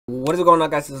What is going on,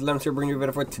 guys? This is Lems here bringing you a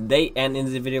video for today, and in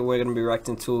this video we're gonna be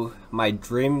reacting to my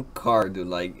dream car, dude.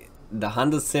 Like the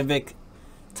Honda Civic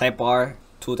Type R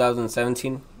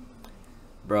 2017.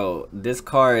 Bro, this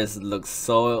car looks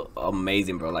so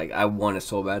amazing, bro. Like I want it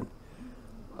so bad.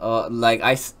 Like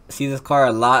I see this car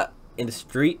a lot in the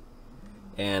street,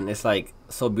 and it's like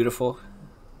so beautiful.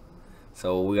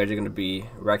 So we are just gonna be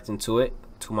reacting to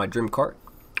my dream car.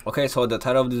 Okay, so the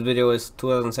title of this video is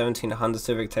 2017 Honda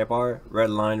Civic Type R Red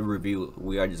Line Review.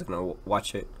 We are just gonna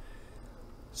watch it,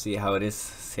 see how it is,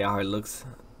 see how it looks,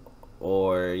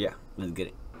 or yeah, let's get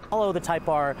it. Follow the Type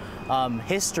R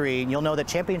history, and you'll know that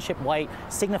Championship White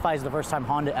signifies the first time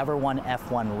Honda ever won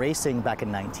F1 racing back in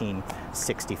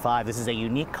 1965. This is a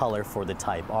unique color for the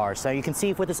Type R. So you can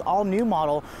see with this all-new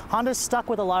model, Honda's stuck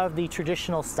with a lot of the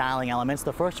traditional styling elements.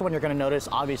 The first one you're going to notice,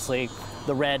 obviously,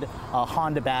 the red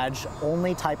Honda badge.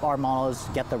 Only Type R models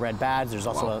get the red badge. There's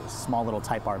also a small little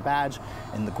Type R badge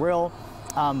in the grille.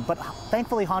 But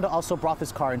thankfully, Honda also brought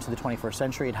this car into the 21st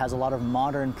century. It has a lot of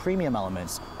modern premium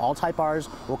elements. All Type Rs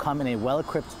will come in a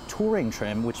well-equipped touring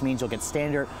trim, which means you'll get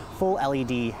standard full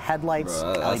LED headlights,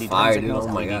 LED turn signals,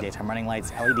 LED daytime running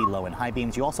lights, LED low and high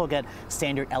beams. You also get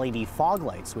standard LED fog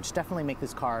lights, which definitely make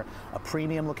this car a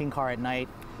premium-looking car at night.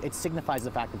 It signifies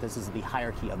the fact that this is the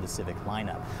hierarchy of the Civic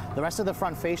lineup. The rest of the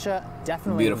front fascia,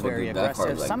 definitely very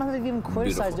aggressive. Some have even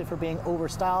criticized it for being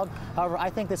overstyled. However, I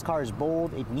think this car is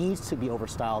bold. It needs to be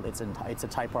overstyled. It's a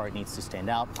Type R. It needs to stand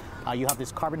out. You have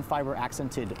this carbon fiber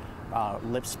accented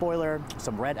lip spoiler,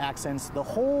 some red accents. The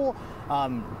whole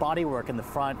bodywork in the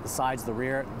front, the sides, the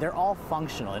rear, they're all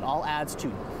functional. It all adds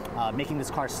to making this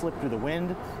car slip through the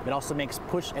wind. It also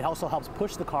helps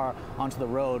push the car onto the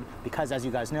road because, as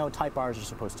you guys know, Type Rs are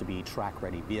supposed to be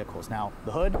track-ready vehicles. Now,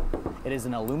 the hood, it is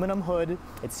an aluminum hood.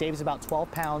 It saves about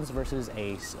 12 pounds versus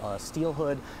a steel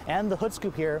hood. And the hood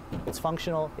scoop here, it's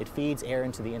functional. It feeds air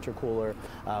into the intercooler,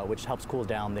 which helps cool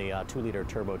down the 2-liter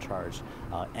turbocharged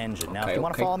engine. Now, if you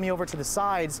want to follow me over to the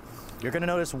sides, you're going to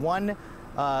notice one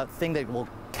thing that will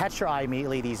catch your eye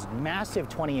immediately: these massive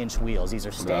 20-inch wheels. These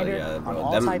are standard on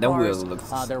all Type Rs.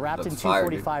 They're wrapped in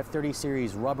 245 30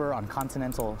 series rubber on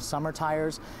Continental summer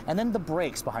tires. And then the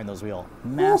brakes behind those wheels,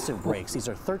 massive brakes. These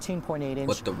are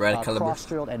 13.8-inch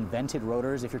cross-drilled and vented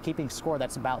rotors. If you're keeping score,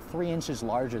 that's about 3 inches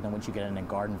larger than what you get in a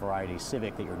garden variety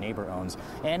Civic that your neighbor owns.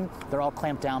 And they're all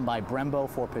clamped down by Brembo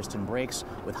 4-piston brakes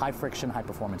with high-friction,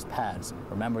 high-performance pads.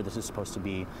 Remember, this is supposed to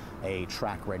be a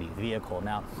track-ready vehicle.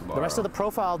 Now, the rest of the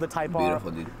profile of the Type R,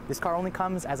 this car only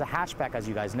comes as a hatchback, as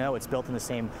you guys know. It's built in the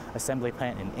same assembly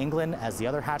plant in England as the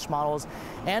other hatch models.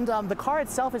 And the car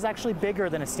itself is actually bigger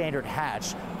than a standard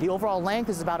hatch. The overall length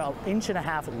is about 1.5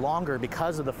 inches longer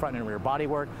because of the front and rear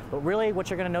bodywork. But really,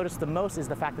 what you're going to notice the most is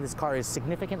the fact that this car is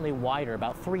significantly wider,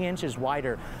 about 3 inches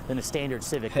wider than a standard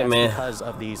Civic. That's because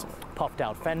of these puffed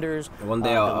out fenders, the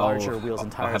larger wheels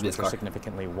and tires, which are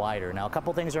significantly wider. Now, a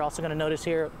couple things you're also going to notice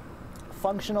here: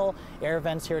 functional air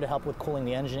vents here to help with cooling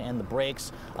the engine and the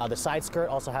brakes. The side skirt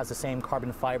also has the same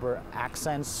carbon fiber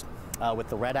accents with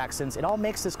the red accents. It all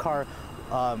makes this car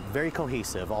very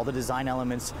cohesive. All the design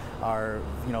elements are,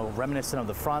 reminiscent of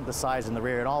the front, the sides, and the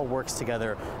rear. It all works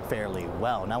together fairly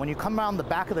well. Now, when you come around the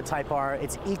back of the Type R,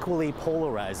 it's equally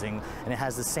polarizing, and it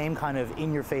has the same kind of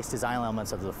in-your-face design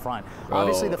elements as the front.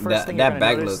 Obviously, the first thing you're going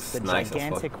to notice is the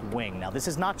gigantic wing. Now, this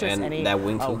is not just any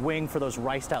wing for those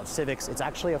riced-out Civics. It's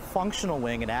actually a functional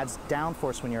wing. It adds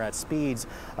downforce when you're at speeds,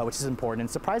 which is important. And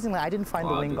surprisingly, I didn't find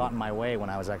the wing got in my way when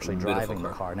I was actually driving the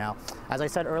car. Now, as I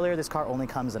said earlier, this car only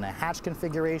comes in a hatch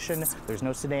configuration. There's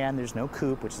no sedan, there's no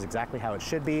coupe, which is exactly how it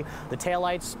should be. The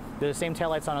taillights, they're the same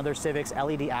taillights on other Civics,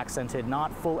 LED accented,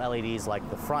 not full LEDs like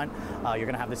the front. You're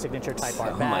gonna have the signature Type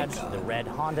R badge, the red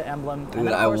Honda emblem. Dude,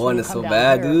 I want it so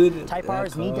bad, dude. Type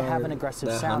Rs need to have an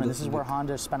aggressive sound, and this is where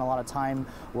Honda spent a lot of time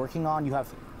working on. You have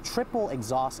triple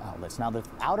exhaust outlets. Now, the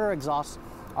outer exhaust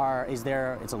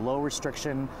it's a low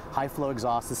restriction, high flow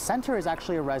exhaust. The center is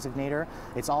actually a resonator.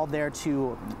 It's all there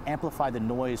to amplify the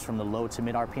noise from the low to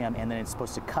mid RPM, and then it's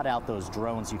supposed to cut out those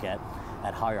drones you get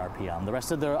at high RPM. The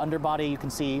rest of the underbody, you can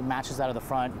see, matches out of the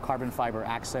front, carbon fiber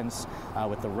accents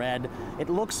with the red. It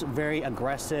looks very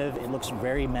aggressive. It looks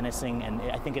very menacing, and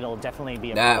I think it'll definitely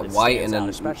be a white and then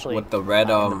especially with the red,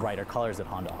 the brighter colors that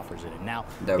Honda offers it in. Now,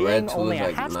 being only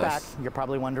a hatchback, you're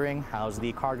probably wondering, how's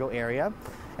the cargo area?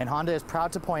 And Honda is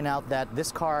proud to point out that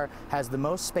this car has the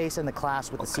most space in the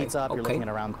class with the seats up. You're looking at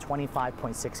around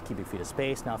 25.6 cubic feet of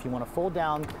space. Now, if you want to fold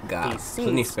down the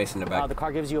seats, space in the back. The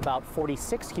car gives you about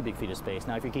 46 cubic feet of space.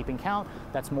 Now, if you're keeping count,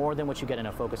 that's more than what you get in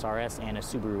a Focus RS and a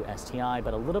Subaru STI,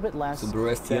 but a little bit less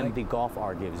than the Golf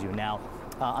R gives you. Now,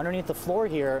 Underneath the floor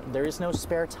here, there is no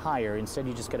spare tire. Instead,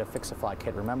 you just get a fix-a-fly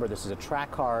kit. Remember, this is a track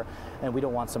car, and we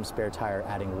don't want some spare tire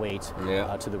adding weight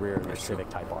to the rear of your Civic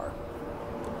Type R.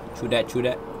 True that, true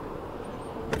that.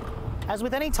 As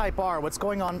with any Type R, what's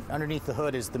going on underneath the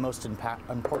hood is the most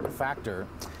important factor.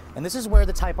 And this is where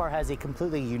the Type R has a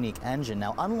completely unique engine.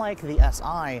 Now, unlike the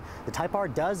SI, the Type R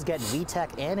does get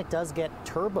VTEC and it does get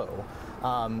turbo.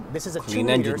 This is a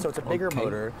 2-liter, so it's a bigger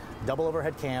motor, double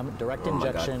overhead cam, direct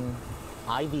injection,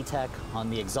 iVTEC on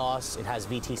the exhaust. It has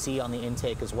VTC on the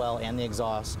intake as well and the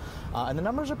exhaust. And the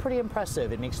numbers are pretty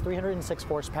impressive. It makes 306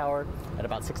 horsepower at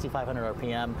about 6,500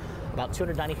 RPM, about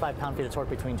 295 pound-feet of torque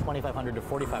between 2,500 to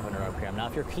 4,500 RPM. Now,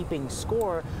 if you're keeping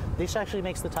score, this actually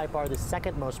makes the Type R the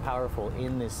second most powerful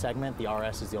in this segment. The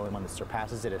RS is the only one that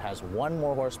surpasses it. It has 1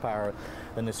 more horsepower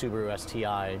than the Subaru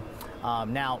STI.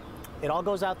 Now, it all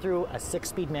goes out through a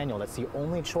 6-speed manual. That's the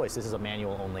only choice. This is a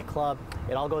manual-only club.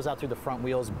 It all goes out through the front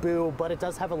wheels, boo, but it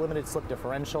does have a limited slip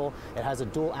differential. It has a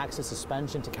dual-axis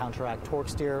suspension to counteract torque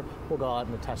steer. We'll go out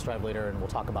in the test drive later and we'll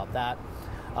talk about that.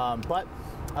 But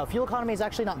fuel economy is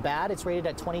actually not bad. It's rated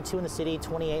at 22 in the city,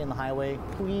 28 in the highway.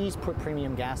 Please put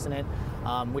premium gas in it,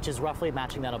 which is roughly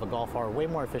matching that of a Golf R, way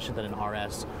more efficient than an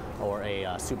RS or a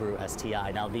Subaru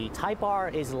STI. Now, the Type R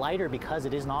is lighter because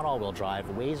it is not all-wheel drive.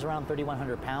 It weighs around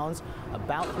 3,100 pounds,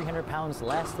 about 300 pounds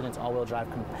less than its all-wheel drive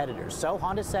competitors. So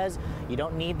Honda says you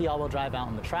don't need the all-wheel drive out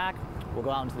on the track. We'll go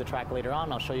out into the track later on,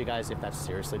 and I'll show you guys if that's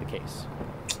seriously the case.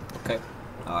 Okay.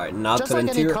 All right, now just to like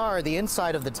the any interior. car, the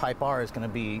inside of the Type R is going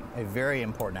to be a very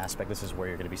important aspect. This is where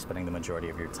you're going to be spending the majority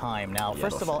of your time. Now,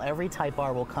 first of all, every Type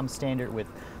R will come standard with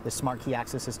the smart key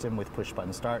access system with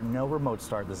push-button start. No remote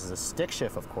start. This is a stick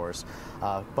shift, of course.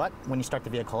 But when you start the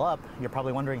vehicle up, you're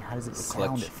probably wondering, how does it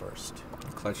sound at first?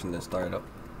 Clutch and then start it up.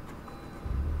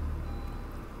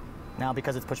 Now,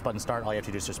 because it's push-button start, all you have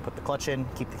to do is just put the clutch in,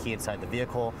 keep the key inside the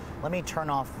vehicle. Let me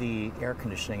turn off the air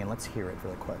conditioning and let's hear it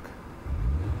really quick.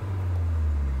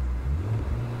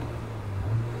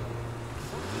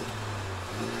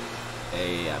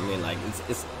 Hey, I mean, like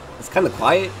it's kind of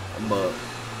quiet, but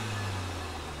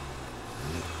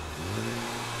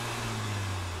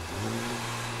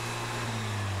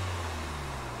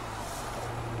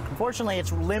unfortunately,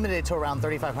 it's limited to around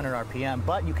 3,500 RPM,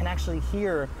 but you can actually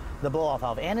hear the blow-off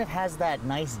valve, and it has that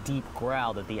nice deep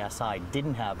growl that the SI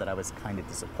didn't have that I was kind of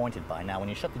disappointed by. Now, when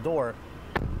you shut the door,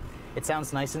 it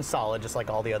sounds nice and solid, just like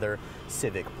all the other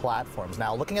Civic platforms.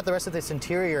 Now, looking at the rest of this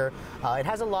interior, it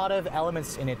has a lot of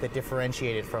elements in it that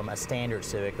differentiate it from a standard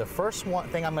Civic. The first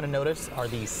thing I'm going to notice are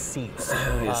these seats.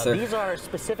 Yes, sir. These are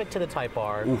specific to the Type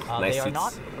R. Nice they are seats.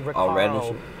 not All red.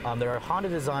 Recaro. They're Honda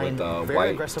designed, very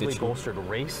white aggressively stitching. bolstered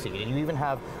race seat. And you even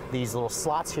have these little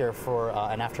slots here for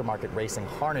an aftermarket racing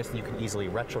harness that you can easily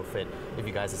retrofit if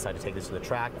you guys decide to take this to the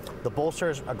track. The bolster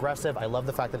is aggressive. I love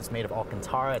the fact that it's made of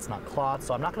Alcantara. It's not cloth,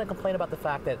 so I'm not going to complain about the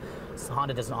fact that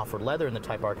Honda doesn't offer leather in the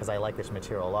Type R because I like this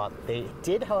material a lot. They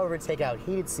did, however, take out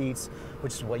heated seats,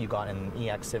 which is what you got in an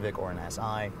EX Civic or an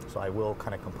SI, so I will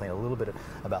kind of complain a little bit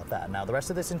about that. Now, the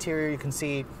rest of this interior, you can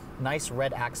see nice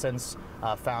red accents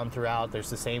found throughout.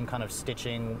 There's the same kind of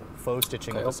stitching, faux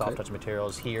stitching with the soft touch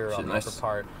materials here on the upper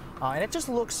part. And it just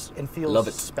looks and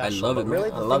feels special. I love it, But really,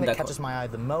 man. the thing that catches my eye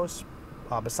the most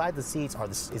beside the seats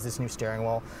is this new steering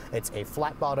wheel. It's a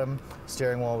flat bottom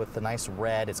steering wheel with the nice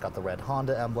red. It's got the red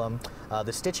Honda emblem.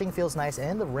 The stitching feels nice,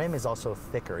 and the rim is also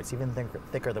thicker. It's even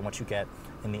thicker than what you get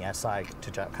in the SI,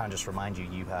 to kind of just remind you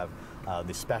you have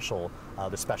the special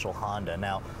Honda.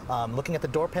 Now, looking at the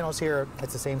door panels here,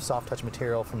 it's the same soft touch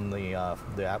material from the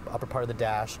upper part of the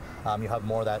dash. You have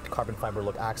more of that carbon fiber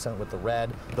look accent with the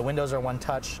red. The windows are one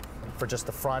touch. For just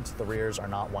the front, the rears are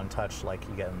not one touch like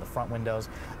you get in the front windows.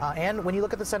 And when you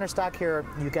look at the center stack here,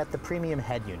 you get the premium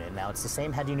head unit. Now, it's the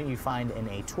same head unit you find in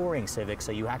a touring Civic,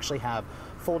 so you actually have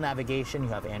full navigation. You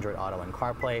have Android Auto and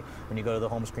CarPlay. When you go to the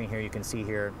home screen here, you can see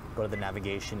here, go to the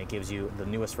navigation. It gives you the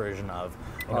newest version of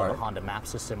the Honda map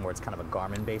system, where it's kind of a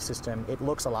Garmin-based system. It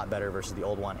looks a lot better versus the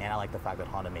old one, and I like the fact that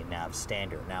Honda made nav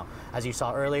standard. Now, as you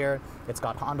saw earlier, it's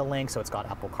got Honda Link, so it's got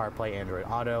Apple CarPlay, Android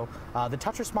Auto. The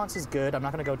touch response is good. I'm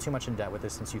not going to go too much in depth with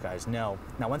this since you guys know.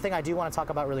 Now, one thing I do want to talk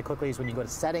about really quickly is when you go to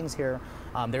settings here,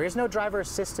 there is no driver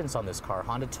assistance on this car.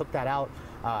 Honda took that out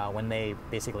when they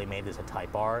basically made this a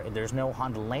Type R. There's no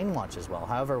Honda Lane Watch as well.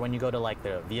 However, when you go to like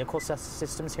the vehicle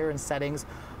systems here in settings,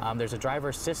 there's a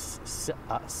driver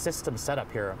system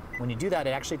setup here. When you do that,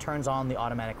 it actually turns on the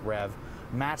automatic rev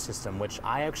match system, which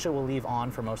I actually will leave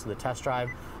on for most of the test drive.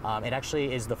 It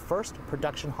actually is the first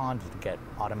production Honda to get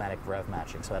automatic rev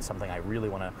matching, so that's something I really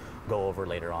want to go over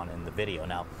later on in the video.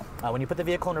 Now, when you put the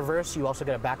vehicle in reverse, you also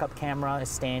get a backup camera. It's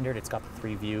standard. It's got the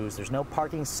 3 views. There's no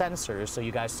parking sensors, so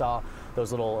you guys saw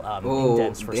those little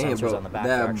indents for sensors bro. on the back.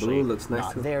 That are actually blue looks nice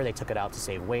not too. there. They took it out to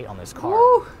save weight on this car.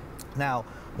 Woo! Now,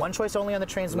 one choice only on the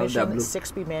transmission,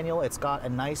 6-speed manual. It's got a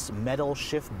nice metal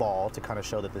shift ball to kind of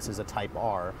show that this is a Type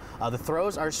R. The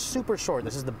throws are super short.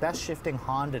 This is the best shifting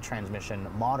Honda transmission,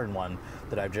 modern one,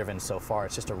 that I've driven so far.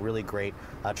 It's just a really great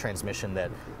transmission that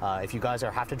if you guys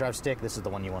have to drive stick, this is the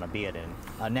one you want to be it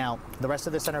in. Now, the rest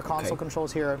of the center console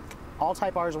controls here, all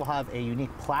Type Rs will have a unique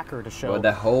placard to show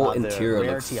the whole the interior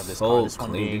rarity looks of this so car. This one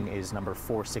clean. being is number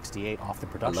 468 off the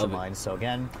production line. So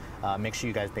again, make sure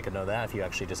you guys make a note of that if you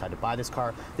actually decide to buy this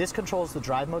car. This controls the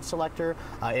drive mode selector.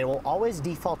 It will always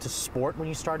default to sport when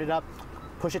you start it up.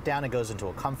 Push it down, it goes into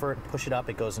a comfort. Push it up,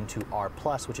 it goes into R+,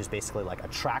 which is basically like a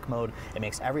track mode. It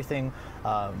makes everything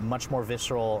much more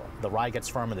visceral. The ride gets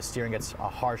firmer, the steering gets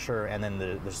harsher, and then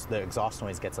the exhaust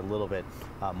noise gets a little bit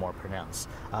more pronounced.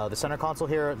 The center console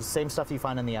here, the same stuff you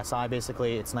find in the SI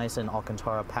basically. It's nice and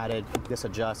Alcantara padded. This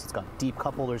adjusts. It's got deep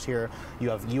cup holders here.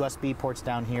 You have USB ports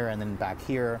down here and then back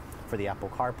here for the Apple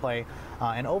CarPlay.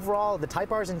 And overall, the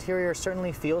Type R's interior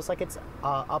certainly feels like it's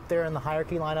up there in the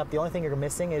hierarchy lineup. The only thing you're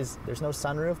missing is there's no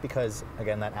sunroof because,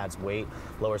 again, that adds weight,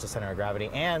 lowers the center of gravity,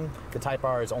 and the Type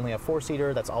R is only a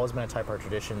 4-seater. That's always been a Type R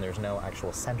tradition. There's no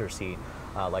actual center seat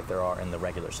like there are in the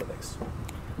regular Civics.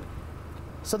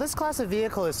 So this class of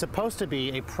vehicle is supposed to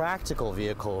be a practical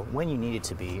vehicle when you need it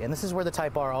to be, and this is where the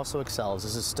Type R also excels.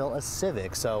 This is still a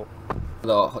Civic, so...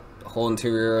 The whole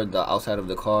interior, the outside of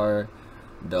the car,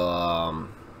 the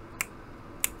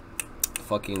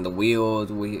fucking the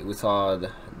wheels, we saw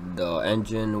the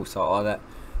engine, we saw all that.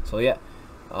 So yeah,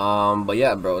 but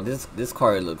yeah, bro, this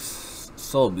car looks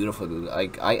so beautiful, dude.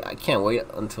 Like I can't wait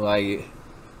until I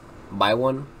buy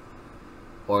one,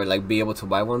 or like be able to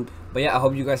buy one. But yeah, I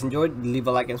hope you guys enjoyed. Leave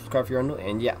a like and subscribe if you're new,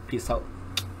 and yeah, peace out.